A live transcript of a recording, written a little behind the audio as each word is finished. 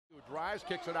drives,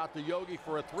 kicks it out to Yogi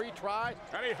for a three try,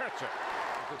 and he hits it.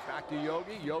 Back to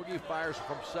Yogi. Yogi fires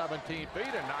from 17 feet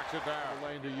and knocks it down.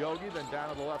 Lane to Yogi, then down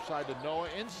to the left side to Noah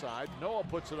inside. Noah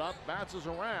puts it up, bounces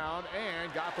around,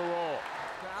 and got the roll.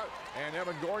 And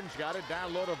Evan Gordon's got it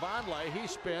down low to Vonleh. He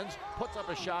spins, puts up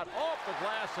a shot off the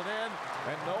glass and in.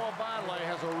 And Noah Vonleh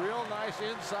has a real nice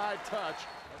inside touch.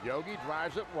 Yogi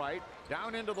drives it right,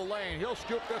 down into the lane. He'll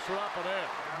scoop this one up and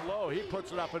in. Low, he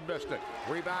puts it up and missed it.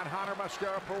 Rebound, Hunter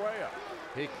Mascara-Perea.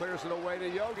 He clears it away to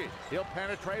Yogi. He'll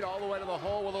penetrate all the way to the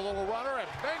hole with a little runner and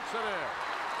banks it in.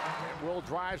 And Will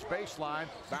drives baseline,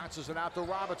 bounces it out to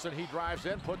Robinson. He drives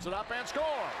in, puts it up, and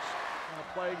scores.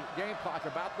 Play game clock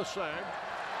about the same.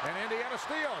 And Indiana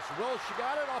steals. Will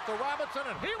got it off to Robinson,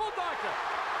 and he will dunk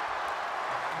it.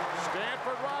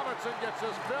 Stanford Robinson gets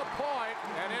his 5th point,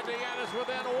 and Indiana's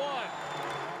within 1.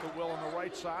 To Will on the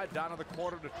right side, down in the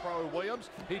corner to Troy Williams.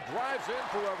 He drives in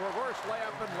for a reverse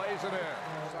layup and lays it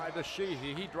in. Side to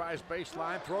Sheehey. He drives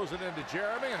baseline, throws it into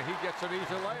Jeremy, and he gets an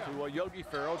easy layup. To Yogi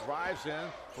Ferrell, drives in,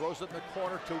 throws it in the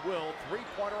corner to Will.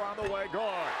 Three-pointer on the way, good.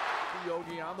 To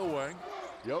Yogi on the wing.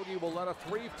 Yogi will let a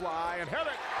three fly and hit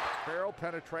it. Ferrell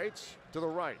penetrates to the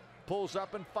right, pulls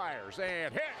up and fires,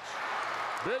 and hits.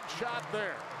 Big shot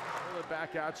there.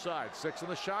 Back outside, 6 on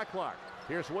the shot clock.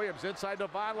 Here's Williams inside to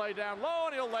Vonleh down low,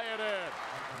 and he'll lay it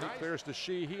in. He clears to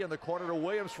Sheehey in the corner to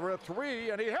Williams for a three,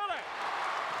 and he hit it.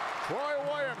 Troy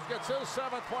Williams gets his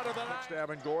 7th point of the night. To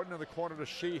Evan Gordon in the corner to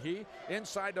Sheehey,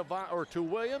 inside to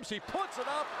Williams. He puts it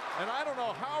up, and I don't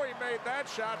know how he made that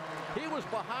shot. He was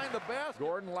behind the basket.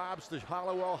 Gordon lobs to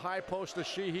Hollowell, high post to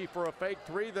Sheehey for a fake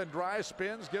three, then drives,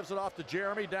 spins, gives it off to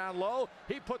Jeremy down low.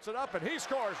 He puts it up, and he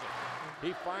scores it.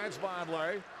 He finds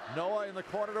Vonleh. Noah in the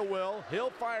corner to Will.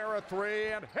 He'll fire a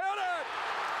three and hit it!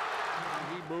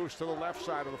 And he moves to the left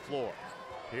side of the floor.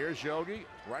 Here's Yogi,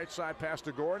 right side pass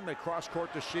to Gordon. They cross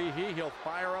court to Sheehey. He'll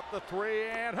fire up the three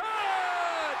and hit!